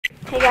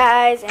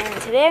guys,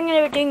 and today I'm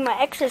going to be doing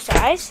my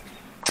exercise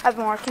I've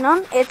been working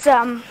on. It's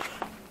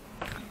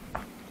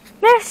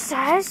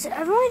exercise.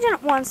 I've only done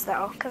it once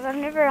though, because I've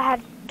never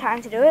had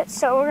time to do it,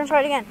 so we're going to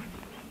try it again.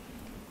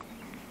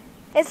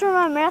 It's for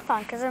my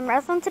marathon, because I'm a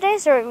marathon today,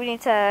 so we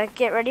need to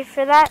get ready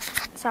for that,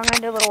 so I'm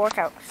going to do a little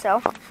workout.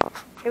 So,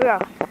 here we go.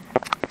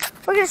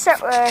 We're going to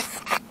start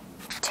with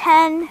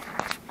 10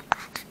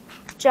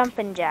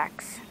 jumping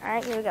jacks.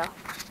 Alright, here we go.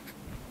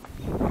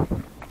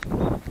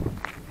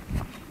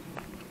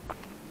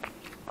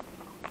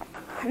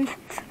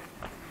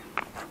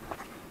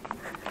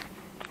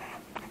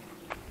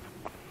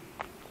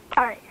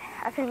 Alright,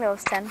 I think that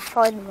was 10,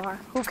 probably more,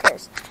 who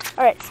cares.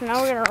 Alright, so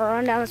now we're going to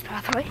run down this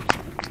pathway.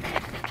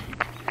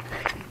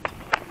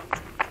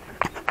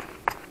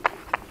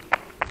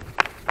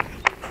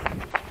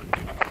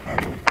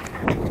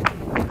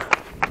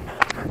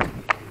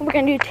 We're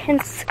going to do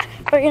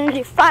we're going to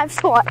do 5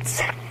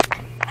 squats,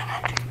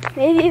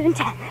 maybe even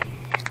 10.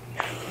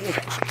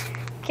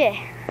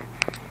 Okay,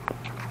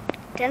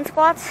 10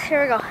 squats,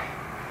 here we go.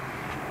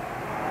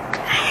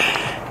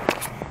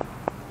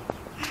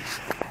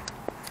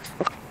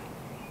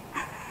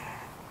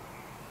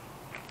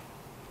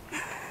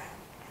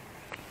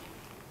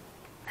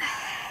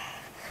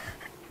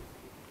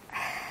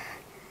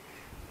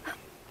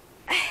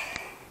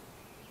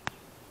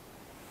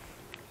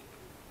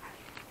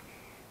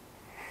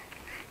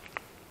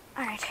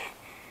 Alright,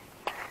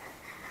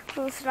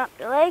 loosen up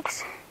your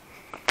legs.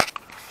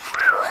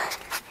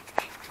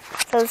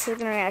 So this is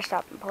going to be our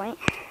stopping point.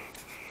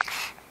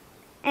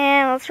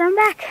 And let's run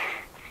back.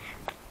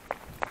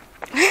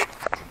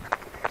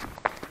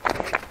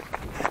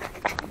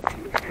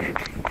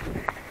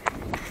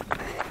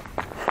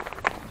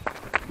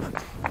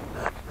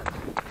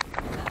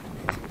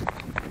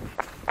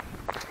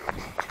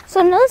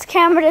 So no, this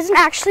camera doesn't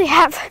actually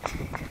have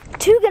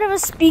too good of a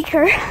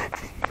speaker,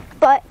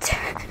 but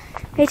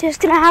it's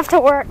just gonna have to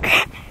work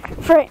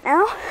for right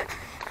now.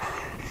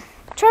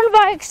 I'm trying to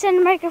buy an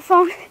extended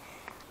microphone,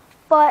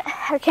 but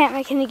I can't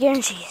make any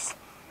guarantees.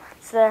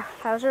 So there,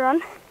 that was a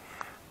run.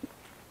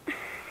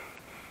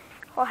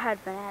 Oh, I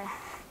had banana.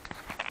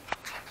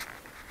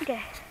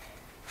 Okay.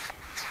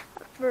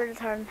 Bird is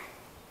hard.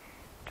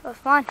 Oh,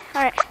 fun.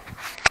 Alright.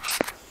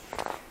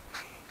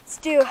 Let's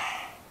do.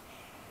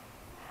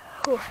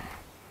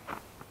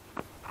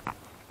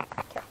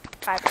 Okay,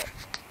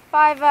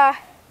 5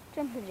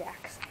 jumping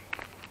jacks.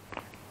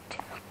 2,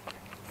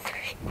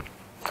 3,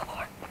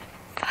 4,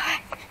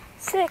 5,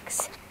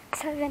 6,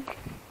 7,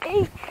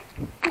 8,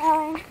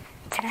 9,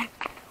 10.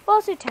 Well,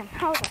 let's do 10.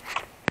 How was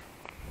that?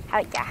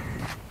 Oh, yeah.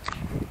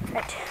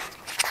 Right.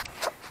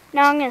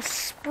 Now I'm going to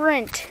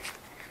sprint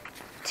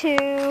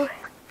to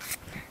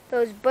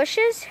those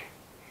bushes,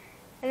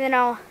 and then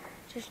I'll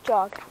just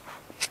jog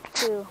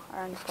to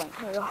our end point.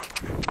 Here we go.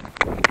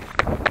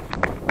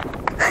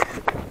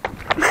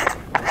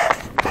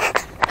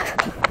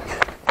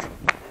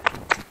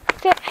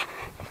 Okay.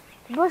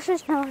 The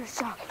bushes, now let's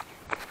jog.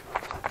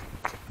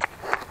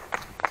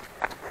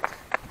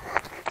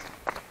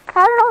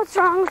 I don't know what's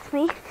wrong with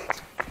me,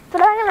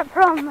 but I got a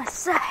problem on my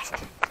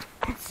side.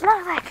 It's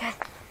not that good,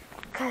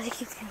 because it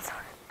keeps getting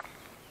sore.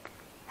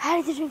 I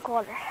need to drink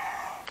water.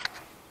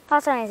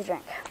 That's what I need to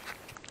drink.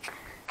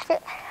 Okay.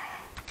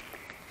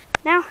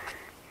 Now,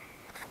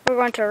 we're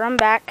going to run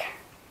back.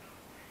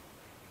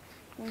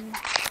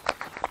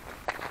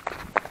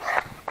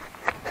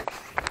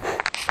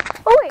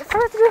 Oh wait,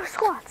 forgot to do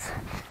squats.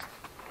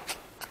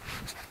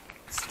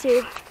 Let's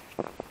do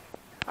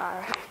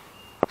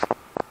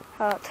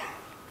about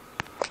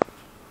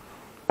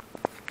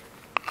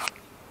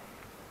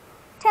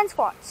 10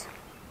 squats.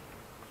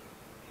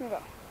 Here we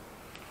go.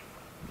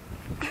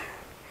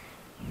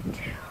 2,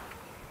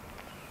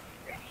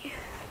 3,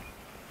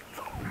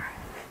 4,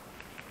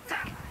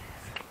 5,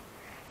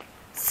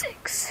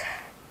 6.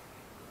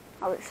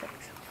 I'll do 6.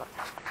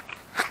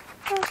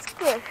 That's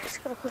good.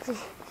 Just gotta quickly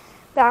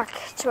back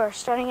to our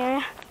starting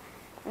area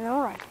and then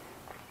we'll run.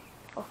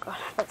 Oh god,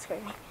 that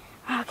scared me.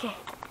 Okay.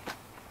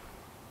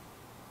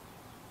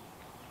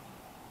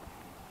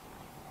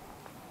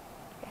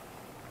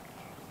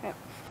 Right.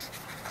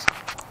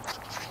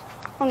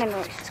 I'm gonna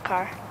race this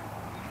car.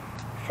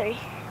 3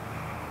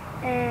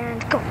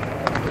 and go.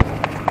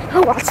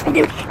 Oh, what's he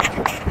doing?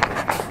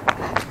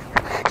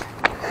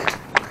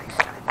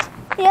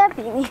 Yeah,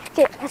 beat me.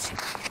 Okay, let's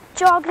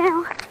jog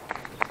now.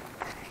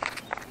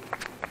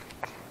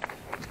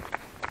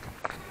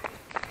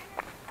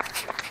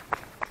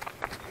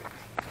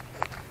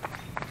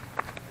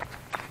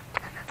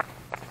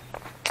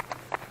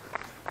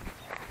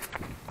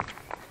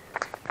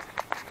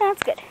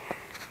 That's good.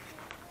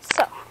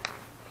 So,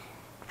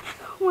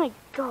 oh my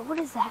god, what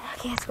is that?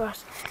 Okay, it's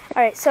gross.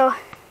 Alright, so,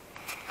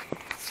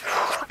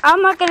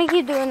 I'm not going to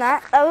keep doing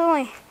that. That was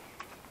only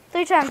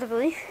 3 times, I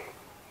believe.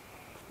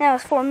 That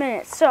was 4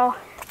 minutes, so,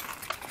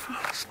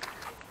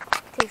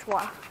 it takes a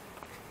while.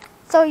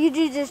 So, you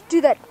just do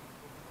that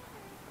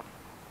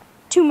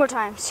 2 more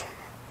times.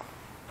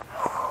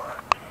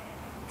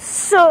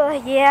 So,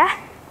 yeah,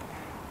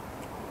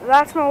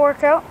 that's my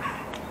workout.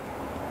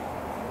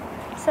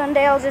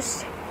 Sunday I'll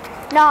just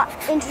not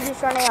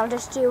introduce running. I'll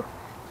just do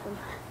some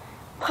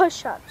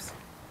push-ups,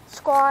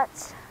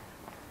 squats,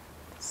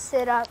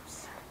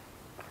 sit-ups,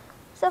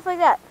 stuff like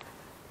that.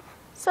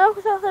 So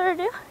without further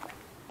ado,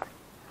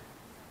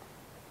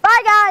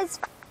 bye guys!